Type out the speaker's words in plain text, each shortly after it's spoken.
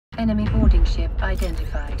Enemy boarding ship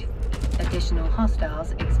identified. Additional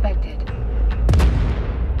hostiles expected.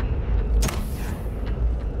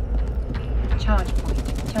 Charge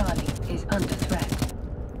point Charlie is under threat.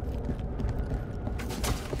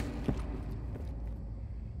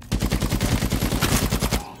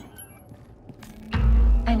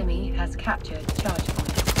 Enemy has captured charge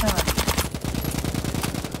point Charlie.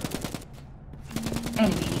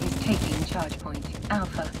 Enemy is taking charge point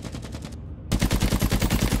Alpha.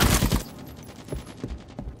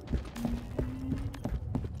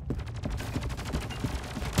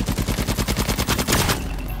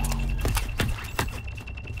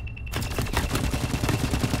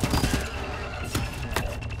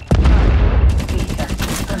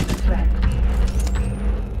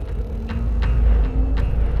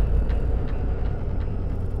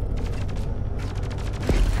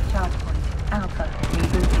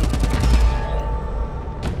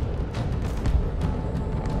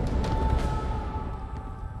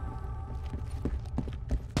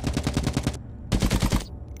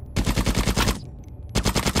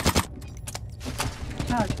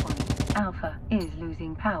 Charge point Alpha is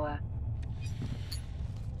losing power.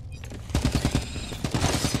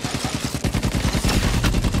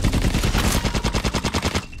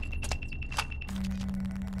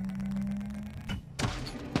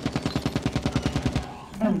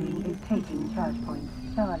 Enemy is taking charge point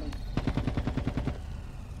Charlie.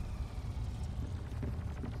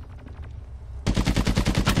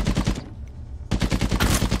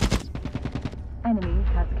 Enemy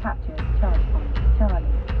has captured charge point Charlie.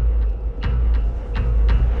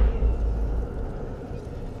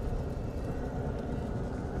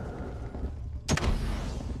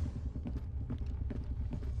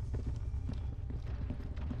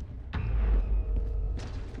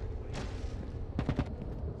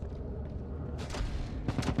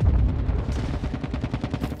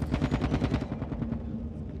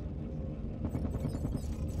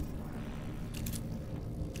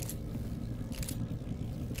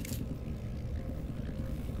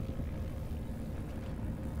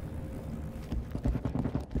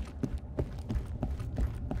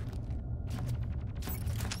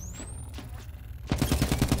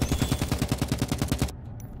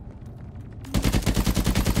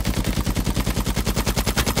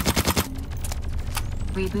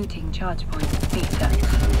 Rebooting charge point Beta.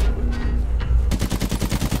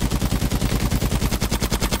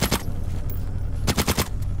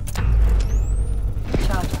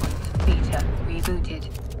 Charge point Beta rebooted.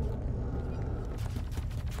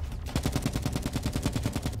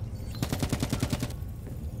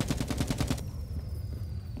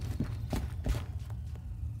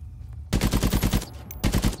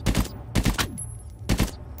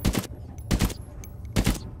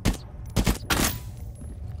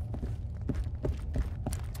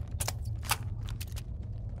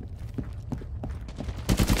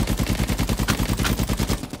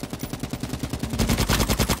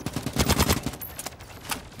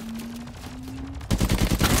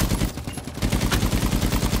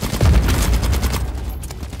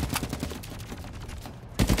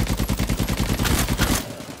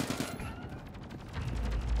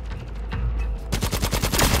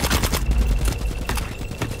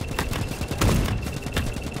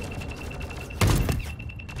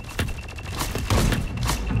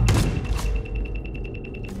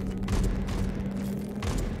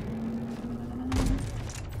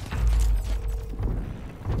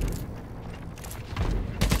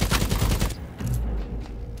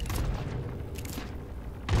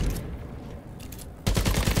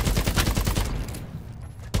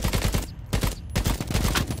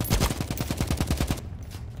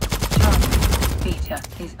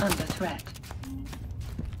 Is under threat.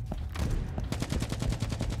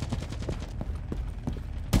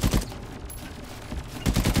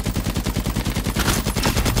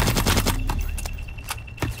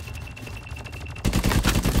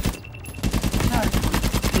 Charge point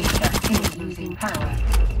Beta is losing power.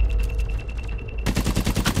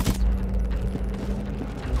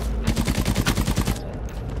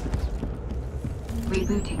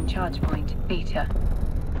 Rebooting charge point Beta.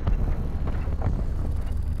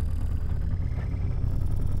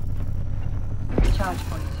 Charge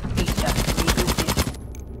point Beta rebooted.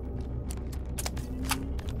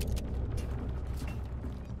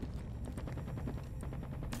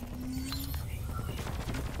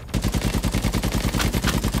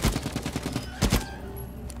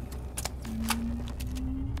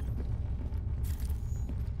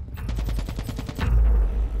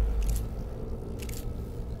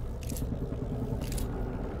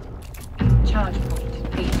 Charge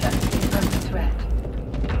point Beta is under threat.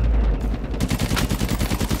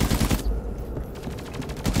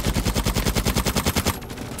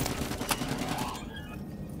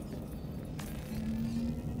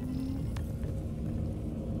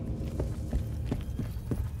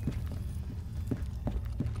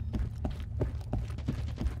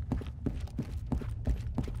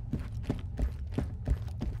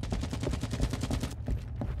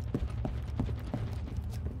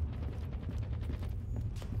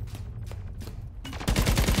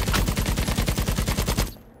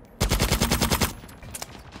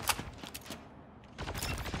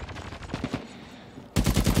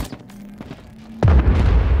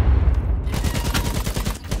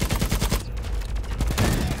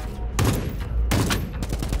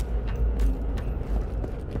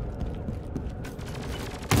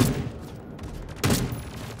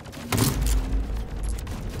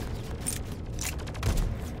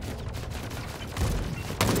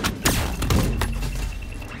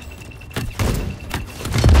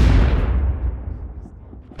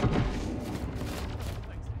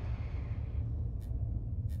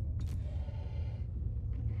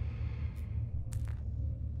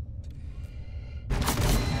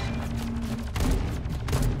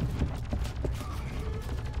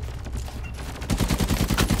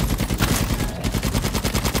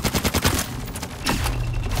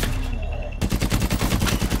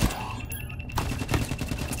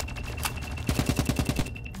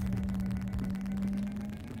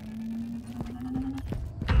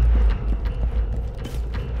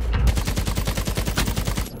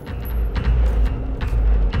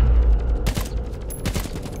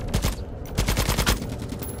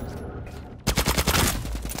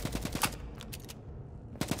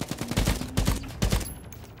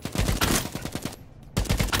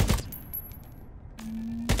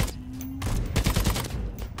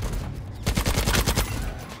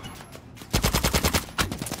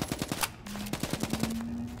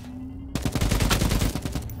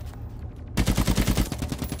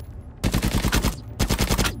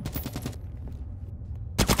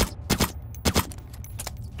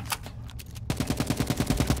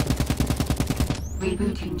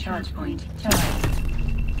 charge point, Charlie.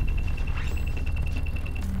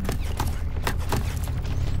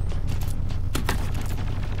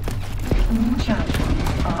 All charge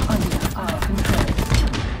points are under our control.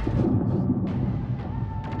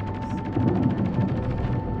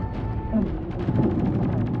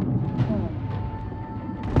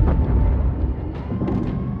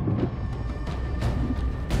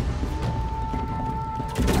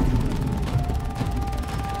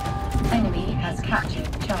 Enemy has captured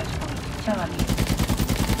charge point, Charlie.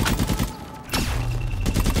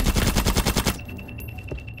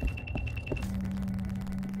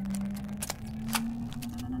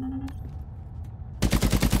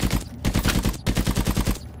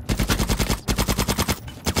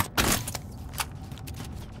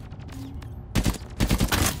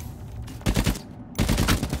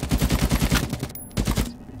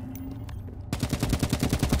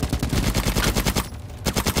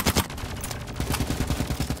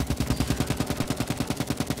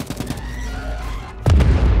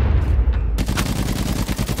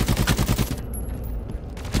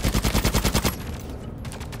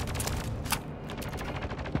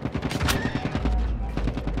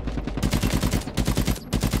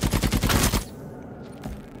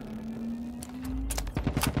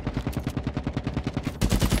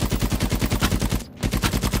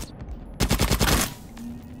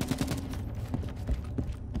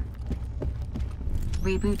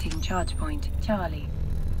 Rebooting charge point, Charlie.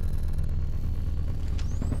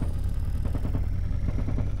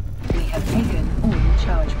 We have taken all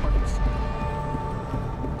charge points.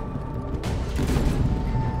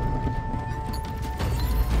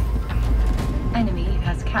 Enemy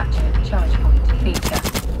has captured charge point, Beta.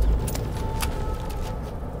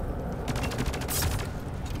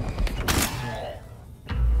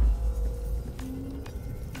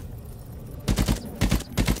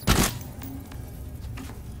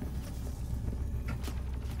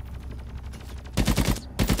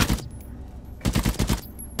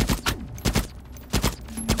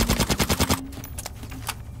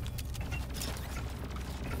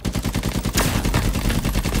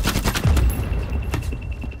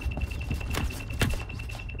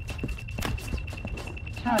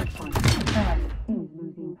 Charge point, Charlie is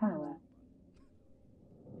losing power.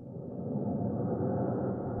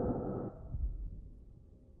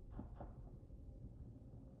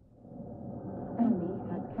 Enemy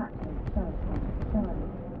has captured charge point, Charlie.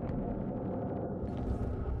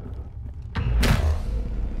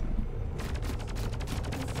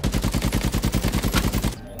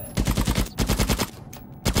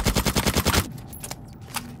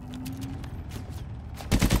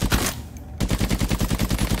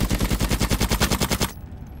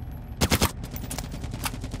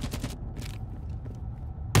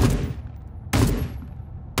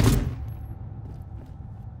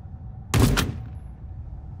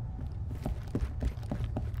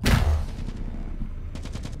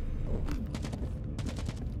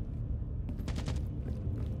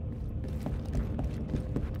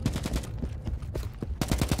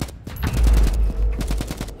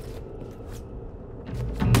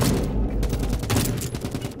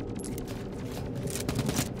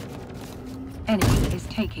 Enemy is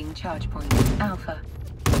taking charge point, Alpha.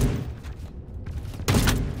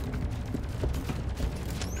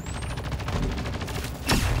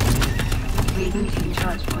 Rebooting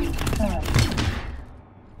charge point, Third.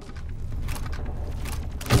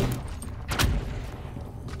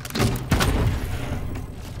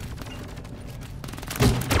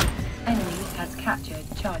 Enemy has captured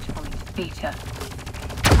charge point, Beta.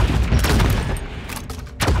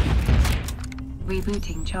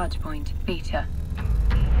 Rebooting charge point, Beta.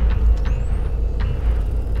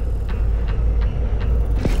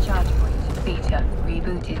 Charge point, Beta,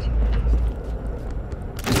 rebooted.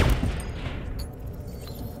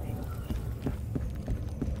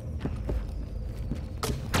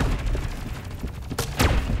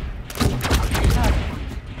 Charge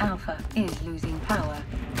point, Alpha is losing power.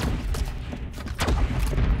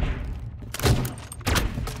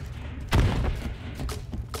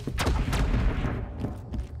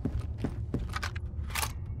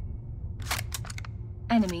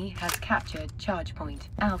 Enemy has captured charge point,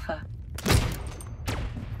 Alpha.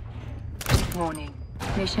 Warning,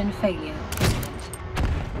 mission failure imminent.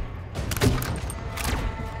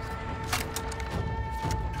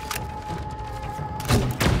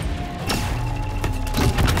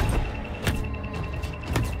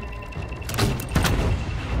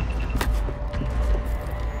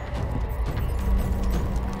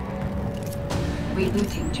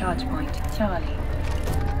 Rebooting charge point, Charlie.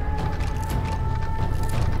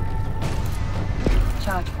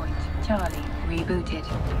 Charge point, Charlie, rebooted.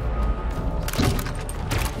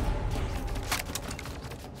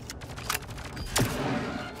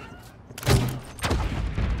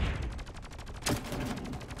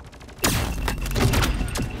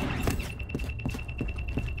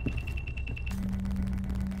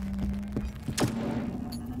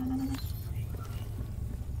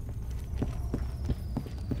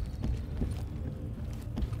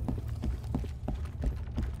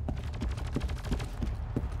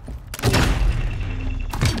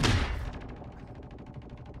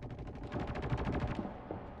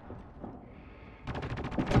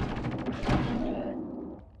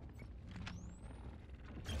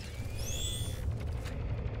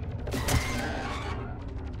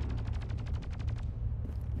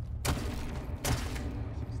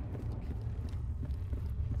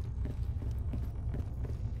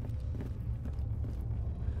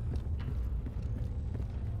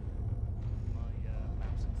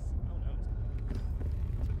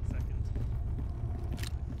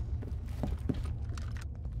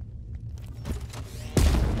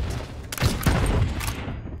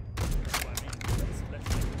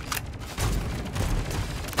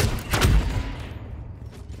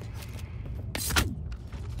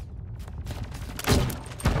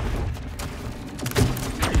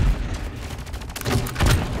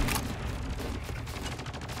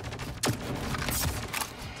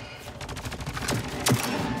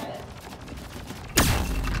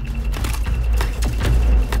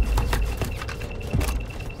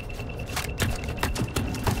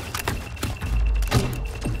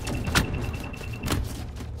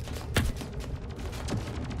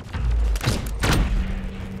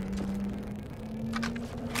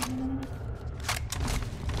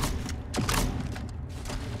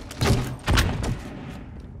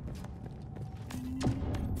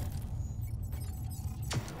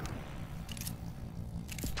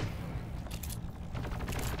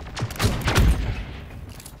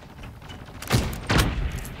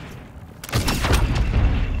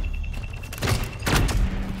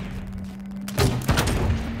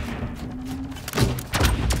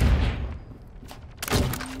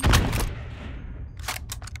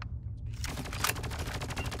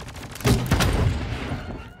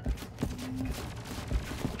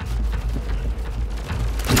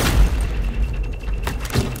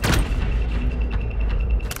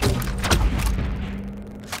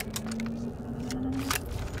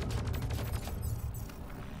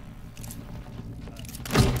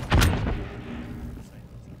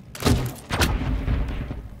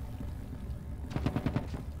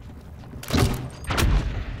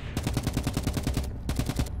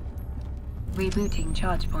 Rebooting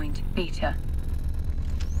charge point, Beta.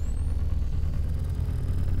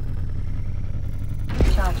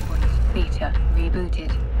 Charge point, Beta,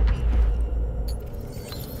 rebooted.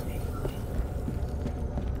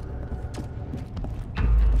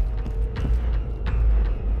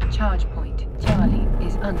 Charge point, Charlie,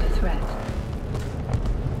 is under threat.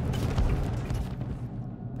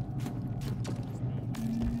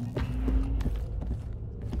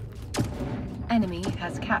 Enemy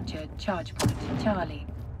has captured charge point, Charlie.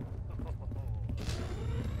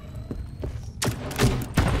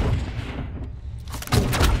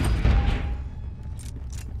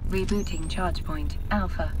 Rebooting charge point,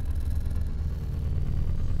 Alpha.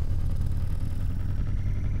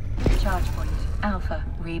 Charge point, Alpha,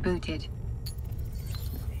 rebooted.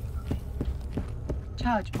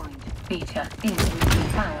 Charge point, Beta, is losing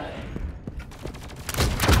power.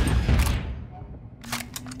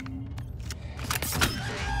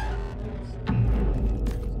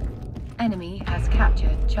 Enemy has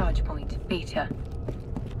captured charge point, Beta.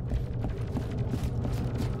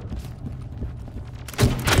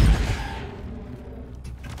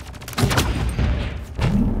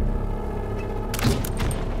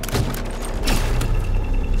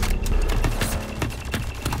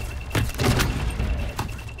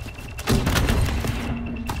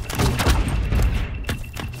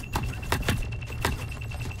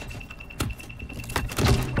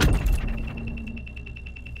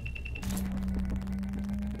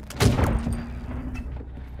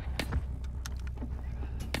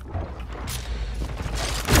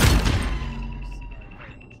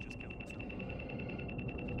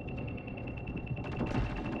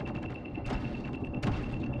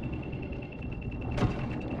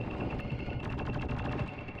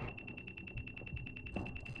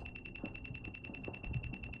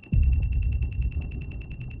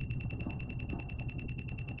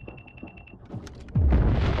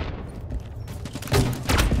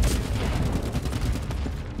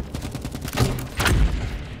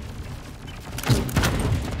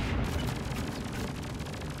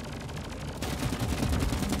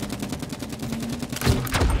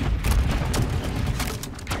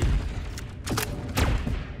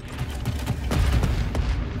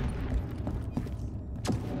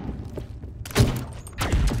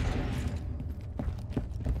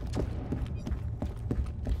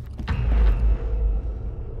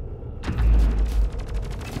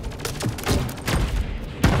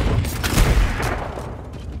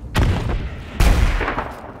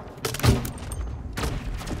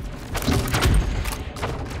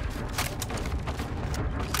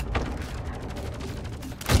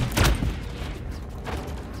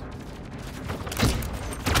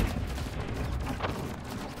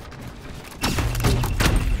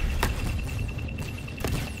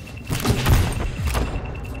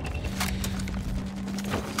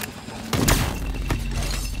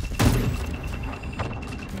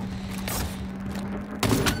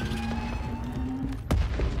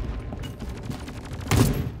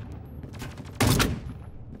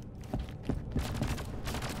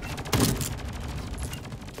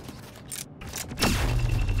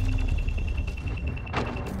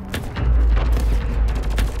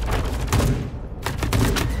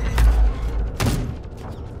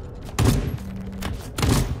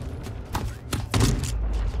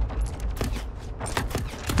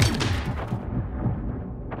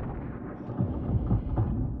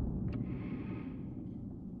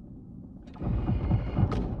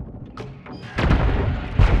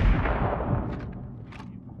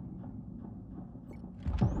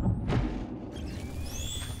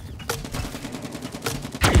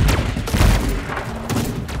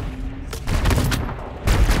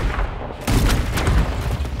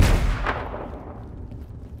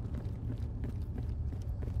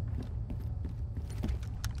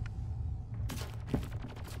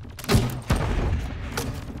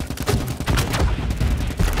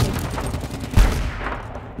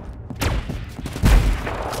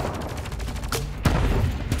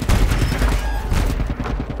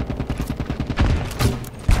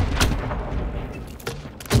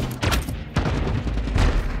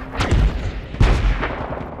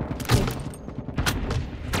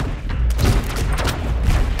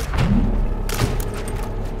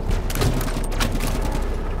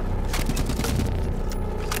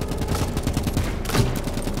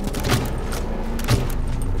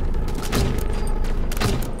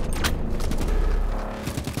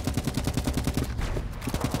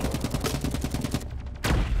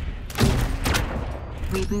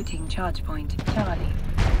 Rebooting charge point, Charlie.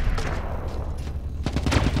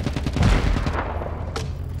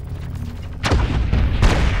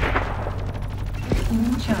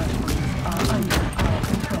 All charge points